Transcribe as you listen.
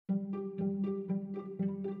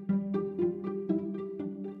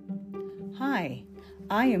Hi,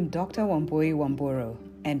 I am Dr. Wambui Wamburo,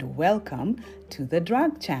 and welcome to the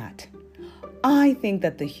Drug Chat. I think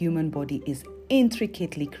that the human body is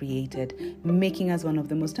intricately created, making us one of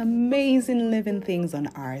the most amazing living things on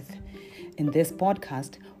earth. In this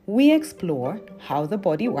podcast, we explore how the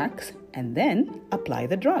body works and then apply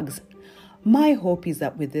the drugs. My hope is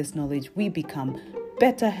that with this knowledge, we become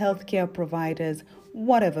better healthcare providers,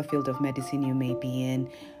 whatever field of medicine you may be in,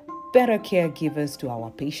 better caregivers to our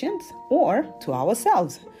patients or to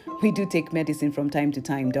ourselves. We do take medicine from time to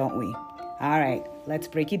time, don't we? All right, let's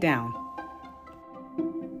break it down.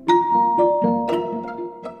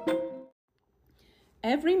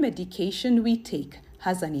 Every medication we take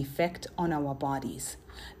has an effect on our bodies.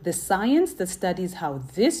 The science that studies how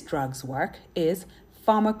these drugs work is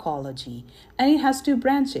pharmacology, and it has two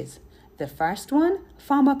branches. The first one,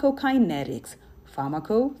 pharmacokinetics.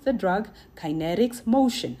 Pharmaco, the drug, kinetics,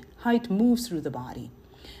 motion, how it moves through the body.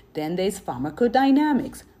 Then there's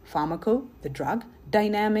pharmacodynamics. Pharmaco, the drug,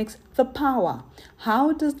 dynamics, the power.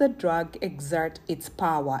 How does the drug exert its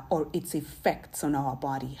power or its effects on our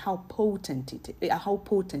body? How potent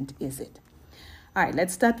is it? All right,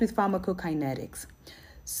 let's start with pharmacokinetics.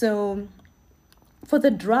 So for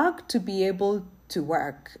the drug to be able to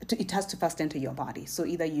work, it has to first enter your body. So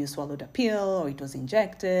either you swallowed a pill or it was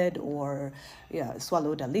injected or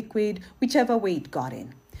swallowed a liquid, whichever way it got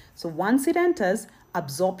in. So once it enters,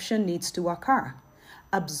 absorption needs to occur.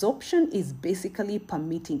 Absorption is basically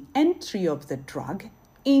permitting entry of the drug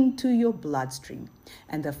into your bloodstream.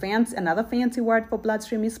 And another fancy word for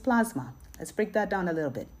bloodstream is plasma. Let's break that down a little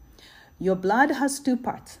bit. Your blood has two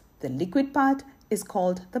parts. The liquid part is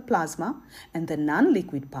called the plasma, and the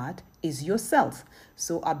non-liquid part is your cells.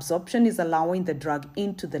 So absorption is allowing the drug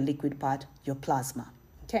into the liquid part, your plasma.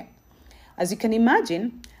 Okay. As you can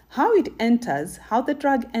imagine, how the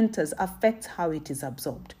drug enters affects how it is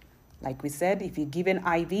absorbed. Like we said, if you give an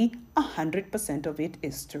IV, 100% of it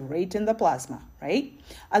is straight in the plasma, right?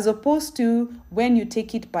 As opposed to when you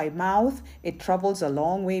take it by mouth, it travels a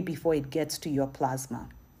long way before it gets to your plasma.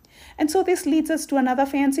 And so this leads us to another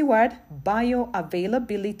fancy word,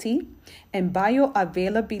 bioavailability. And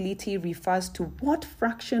bioavailability refers to what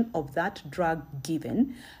fraction of that drug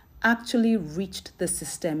given actually reached the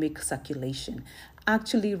systemic circulation,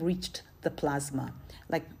 actually reached the plasma.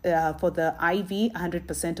 Like for the IV,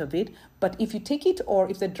 100% of it. But if you take it, or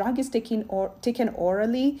if the drug is taken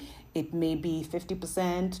orally, it may be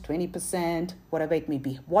 50%, 20%, whatever it may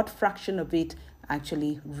be. What fraction of it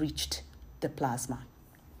actually reached the plasma?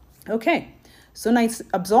 Okay, so now it's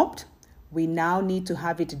absorbed. We now need to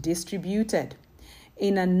have it distributed.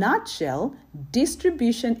 In a nutshell,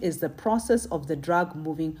 distribution is the process of the drug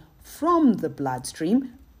moving from the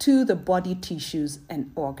bloodstream to the body tissues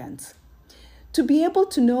and organs. To be able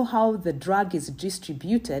to know how the drug is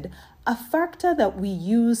distributed, a factor that we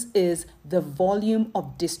use is the volume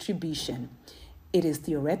of distribution. It is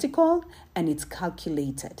theoretical and it's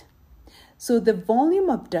calculated. So the volume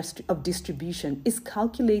of distribution is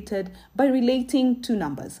calculated by relating two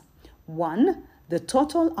numbers. One, the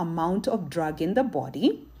total amount of drug in the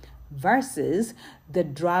body versus the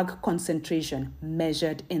drug concentration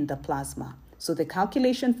measured in the plasma. So the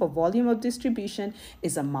calculation for volume of distribution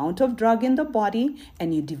is amount of drug in the body,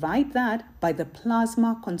 and you divide that by the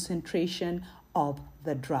plasma concentration of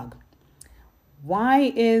the drug.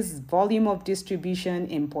 Why is volume of distribution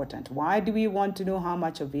important? Why do we want to know how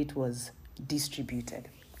much of it was distributed?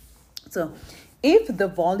 So if the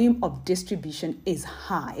volume of distribution is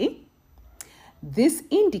high, this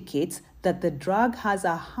indicates that the drug has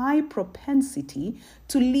a high propensity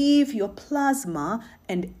to leave your plasma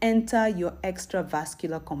and enter your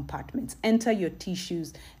extravascular compartments, enter your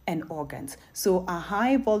tissues and organs. So a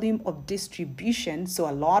high volume of distribution, so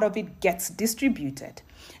a lot of it gets distributed.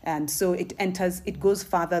 And so it goes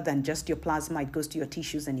farther than just your plasma, it goes to your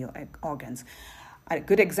tissues and your organs. A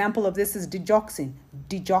good example of this is digoxin.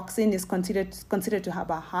 Digoxin is considered to have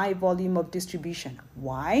a high volume of distribution.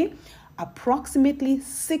 Why? Approximately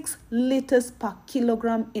 6 liters per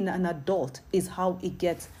kilogram in an adult is how it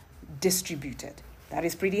gets distributed. That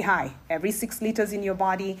is pretty high. Every 6 liters in your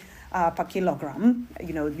body per kilogram,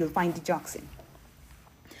 you'll find digoxin.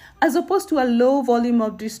 As opposed to a low volume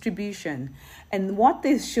of distribution. And what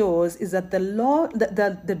this shows is that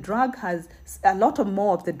the drug has a lot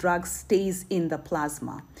more of the drug stays in the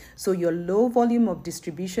plasma. So your low volume of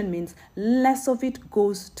distribution means less of it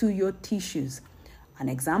goes to your tissues. An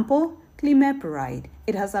example, glimepiride.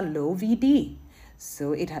 It has a low VD.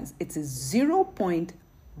 So it's a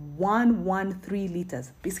 0.113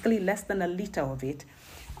 liters, basically less than a liter of it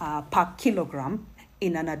per kilogram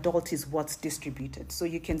in an adult is what's distributed. So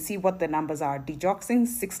you can see what the numbers are. Digoxin,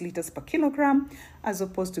 6 liters per kilogram, as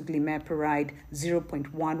opposed to glimepiride,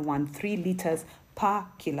 0.113 liters per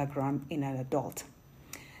kilogram in an adult.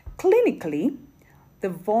 Clinically, the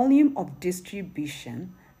volume of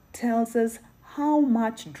distribution tells us how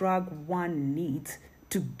much drug one needs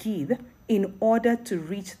to give in order to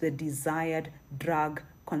reach the desired drug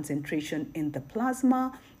concentration in the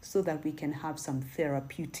plasma so that we can have some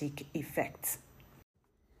therapeutic effects.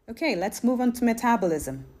 Okay, let's move on to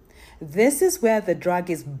metabolism. This is where the drug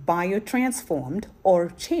is biotransformed or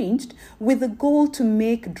changed with the goal to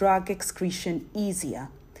make drug excretion easier.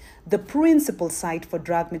 The principal site for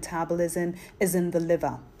drug metabolism is in the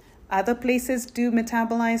liver. Other places do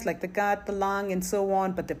metabolize like the gut, the lung, and so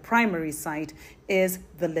on, but the primary site is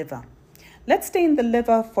the liver. Let's stay in the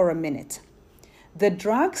liver for a minute. The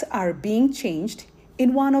drugs are being changed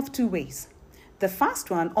in one of two ways. The first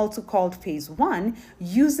one, also called phase 1,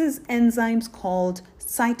 uses enzymes called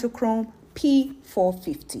cytochrome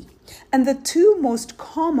P450. And the two most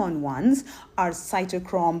common ones are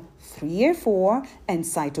cytochrome 3A4 and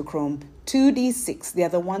cytochrome 2D6. They are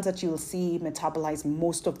the ones that you'll see metabolize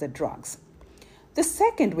most of the drugs. The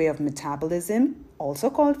second way of metabolism, also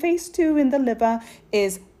called phase 2 in the liver,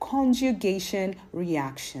 is conjugation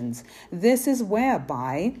reactions. This is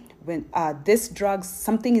whereby when this drug,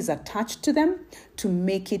 something is attached to them to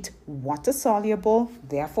make it water soluble,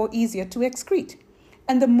 therefore easier to excrete.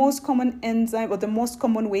 And the most common enzyme, or the most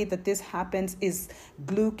common way that this happens, is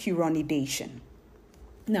glucuronidation.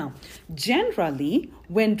 Now, generally,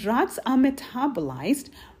 when drugs are metabolized,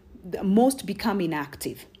 most become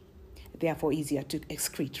inactive, therefore easier to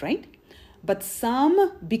excrete, right? But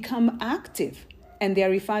some become active, and they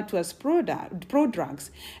are referred to as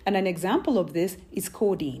prodrugs. And an example of this is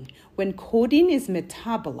codeine. When codeine is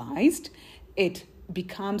metabolized, it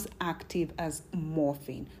becomes active as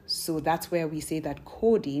morphine. So that's where we say that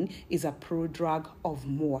codeine is a prodrug of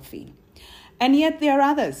morphine. And yet there are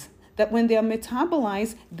others that when they are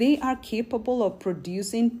metabolized, they are capable of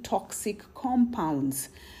producing toxic compounds.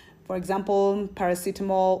 For example,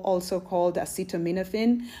 paracetamol, also called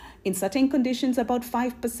acetaminophen, in certain conditions, about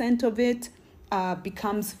 5% of it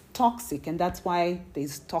becomes toxic, and that's why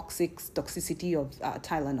there's toxicity of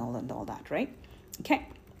Tylenol and all that, right? Okay.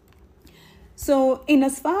 So in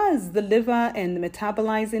as far as the liver and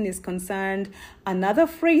metabolizing is concerned, another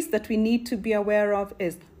phrase that we need to be aware of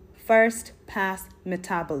is first pass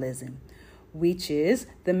metabolism, which is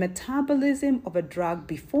the metabolism of a drug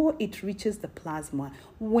before it reaches the plasma.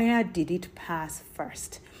 Where did it pass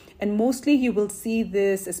first? And mostly you will see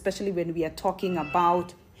this, especially when we are talking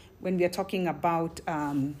about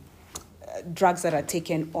drugs that are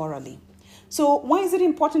taken orally. So why is it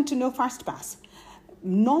important to know first pass?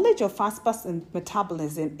 Knowledge of fast pass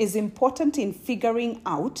metabolism is important in figuring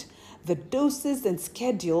out the doses and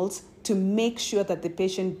schedules to make sure that the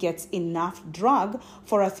patient gets enough drug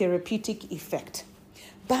for a therapeutic effect.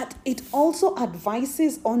 But it also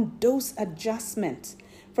advises on dose adjustment.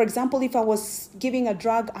 For example, if I was giving a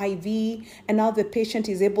drug IV and now the patient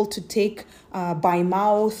is able to take by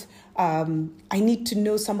mouth, I need to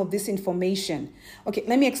know some of this information. Okay,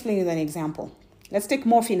 let me explain with an example. Let's take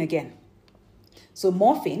morphine again. So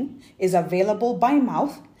morphine is available by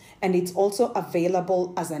mouth, and it's also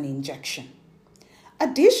available as an injection.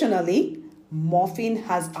 Additionally, morphine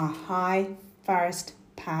has a high first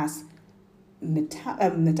pass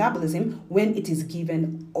metabolism when it is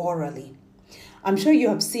given orally. I'm sure you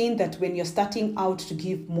have seen that when you're starting out to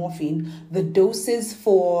give morphine, the doses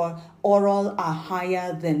for oral are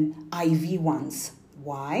higher than IV ones.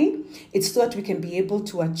 Why? It's so that we can be able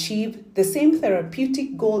to achieve the same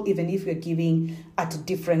therapeutic goal even if we're giving at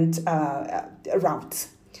different routes.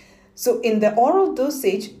 So in the oral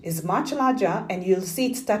dosage is much larger, and you'll see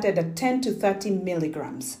it started at 10 to 30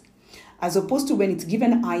 milligrams. As opposed to when it's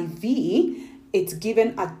given IV, it's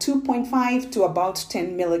given at 2.5 to about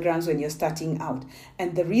 10 milligrams when you're starting out.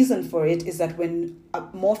 And the reason for it is that when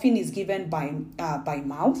morphine is given by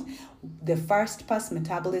mouth, the first pass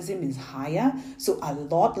metabolism is higher, so a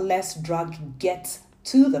lot less drug gets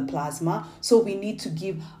to the plasma. So we need to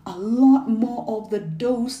give a lot more of the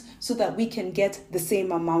dose so that we can get the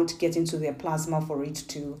same amount get into the plasma for it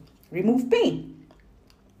to remove pain.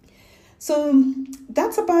 So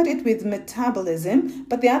that's about it with metabolism.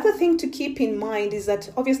 But the other thing to keep in mind is that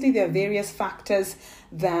obviously there are various factors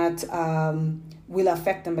that will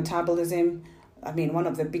affect the metabolism. One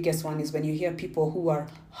of the biggest one is when you hear people who are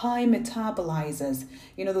high metabolizers.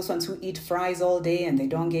 Those ones who eat fries all day and they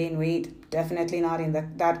don't gain weight. Definitely not in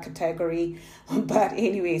that category. But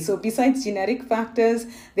anyway, so besides genetic factors,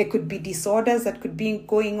 there could be disorders that could be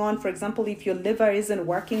going on. For example, if your liver isn't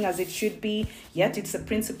working as it should be, yet it's a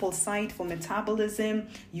principal site for metabolism,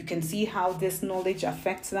 you can see how this knowledge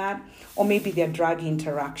affects that. Or maybe their drug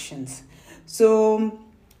interactions. So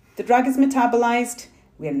the drug is metabolized.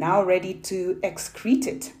 We are now ready to excrete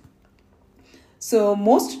it. So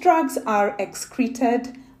most drugs are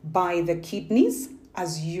excreted by the kidneys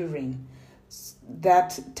as urine.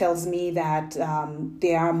 That tells me that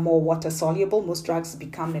they are more water soluble. Most drugs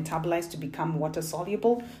become metabolized to become water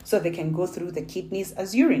soluble, so they can go through the kidneys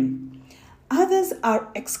as urine. Others are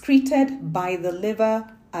excreted by the liver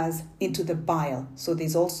as into the bile. So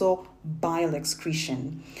there's also bile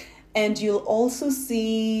excretion. And you'll also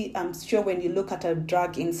see, I'm sure when you look at a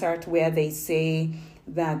drug insert where they say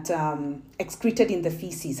that excreted in the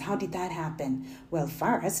feces. How did that happen? Well,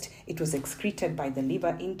 first, it was excreted by the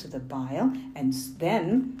liver into the bile, and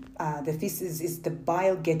then the feces is the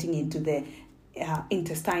bile getting into the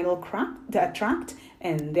intestinal tract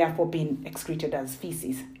and therefore being excreted as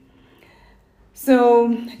feces. So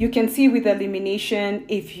you can see with elimination,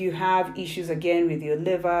 if you have issues again with your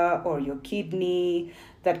liver or your kidney,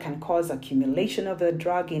 that can cause accumulation of the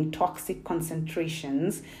drug in toxic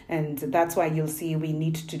concentrations. And that's why you'll see we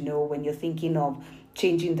need to know when you're thinking of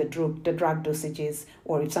changing the drug dosages,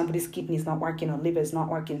 or if somebody's kidney is not working or liver is not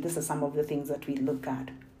working, this is some of the things that we look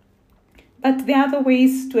at. But there are other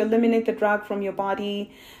ways to eliminate the drug from your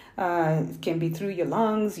body. It can be through your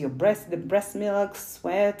lungs, the breast milk,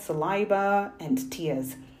 sweat, saliva, and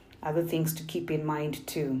tears. Other things to keep in mind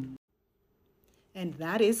too. And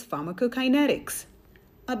that is pharmacokinetics.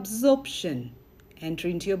 Absorption,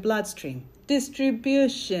 entry into your bloodstream.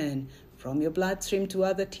 Distribution, from your bloodstream to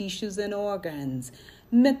other tissues and organs.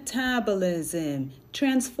 Metabolism,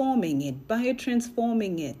 transforming it,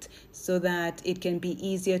 biotransforming it so that it can be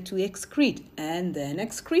easier to excrete. And then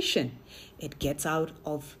excretion, it gets out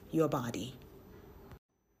of your body.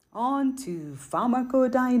 On to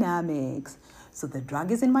pharmacodynamics. So the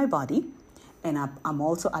drug is in my body, and I'm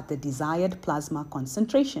also at the desired plasma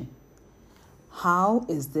concentration. How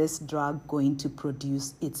is this drug going to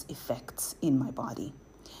produce its effects in my body?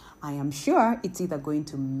 I am sure it's either going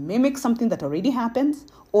to mimic something that already happens,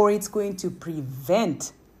 or it's going to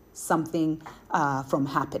prevent something from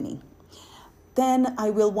happening. Then I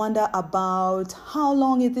will wonder about how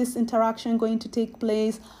long is this interaction going to take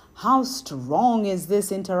place? How strong is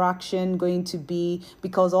this interaction going to be?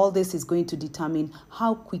 Because all this is going to determine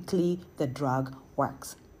how quickly the drug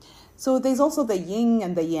works. So there's also the yin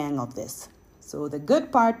and the yang of this. So the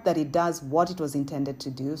good part that it does what it was intended to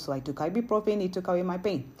do. So I took ibuprofen, it took away my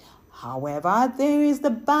pain. However, there is the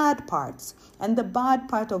bad parts, and the bad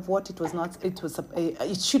part of what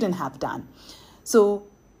it shouldn't have done. So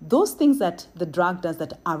those things that the drug does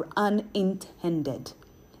that are unintended,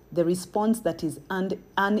 the response that is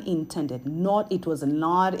unintended, it was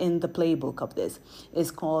not in the playbook of this, is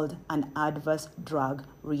called an adverse drug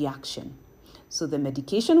reaction. So the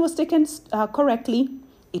medication was taken correctly.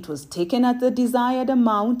 It was taken at the desired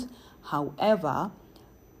amount. However,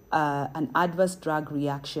 an adverse drug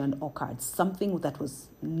reaction occurred, something that was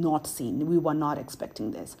not seen. We were not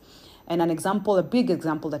expecting this. And a big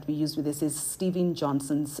example that we use with this is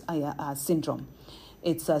Stevens-Johnson's syndrome.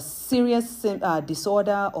 It's a serious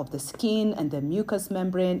disorder of the skin and the mucous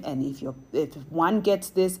membrane. And if one gets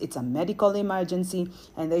this, it's a medical emergency,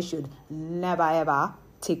 and they should never, ever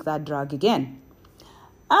take that drug again.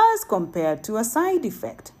 As compared to a side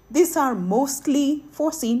effect, these are mostly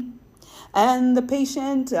foreseen. And the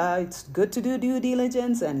patient, it's good to do due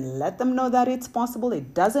diligence and let them know that it's possible.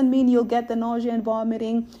 It doesn't mean you'll get the nausea and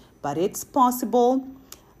vomiting, but it's possible.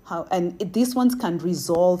 These ones can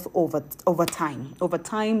resolve over time. Over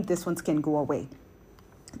time, these ones can go away.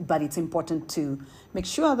 But it's important to make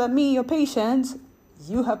sure that your patient,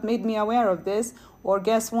 you have made me aware of this, or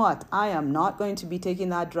guess what? I am not going to be taking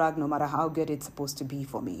that drug no matter how good it's supposed to be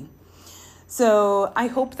for me. So I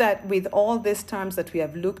hope that with all these terms that we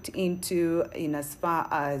have looked into in as far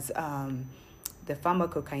as the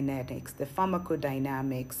pharmacokinetics, the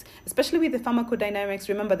pharmacodynamics, especially with the pharmacodynamics,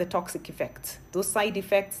 remember the toxic effects. Those side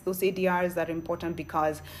effects, those ADRs are important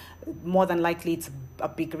because more than likely it's a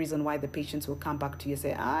big reason why the patients will come back to you and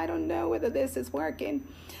say, I don't know whether this is working.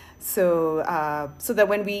 So that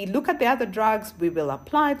when we look at the other drugs, we will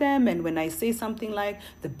apply them. And when I say something like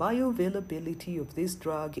the bioavailability of this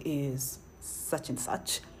drug is such and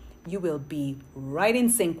such, you will be right in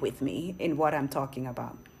sync with me in what I'm talking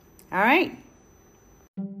about. All right.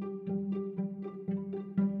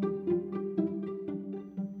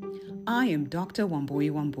 I am Dr.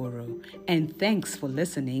 Wambui Wamburu, and thanks for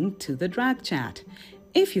listening to the Drag Chat.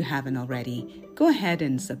 If you haven't already, go ahead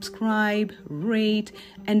and subscribe, rate,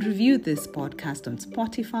 and review this podcast on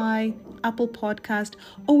Spotify, Apple Podcast,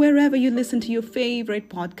 or wherever you listen to your favorite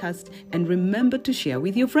podcast, and remember to share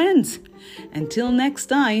with your friends. Until next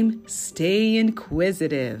time, stay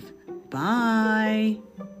inquisitive. Bye.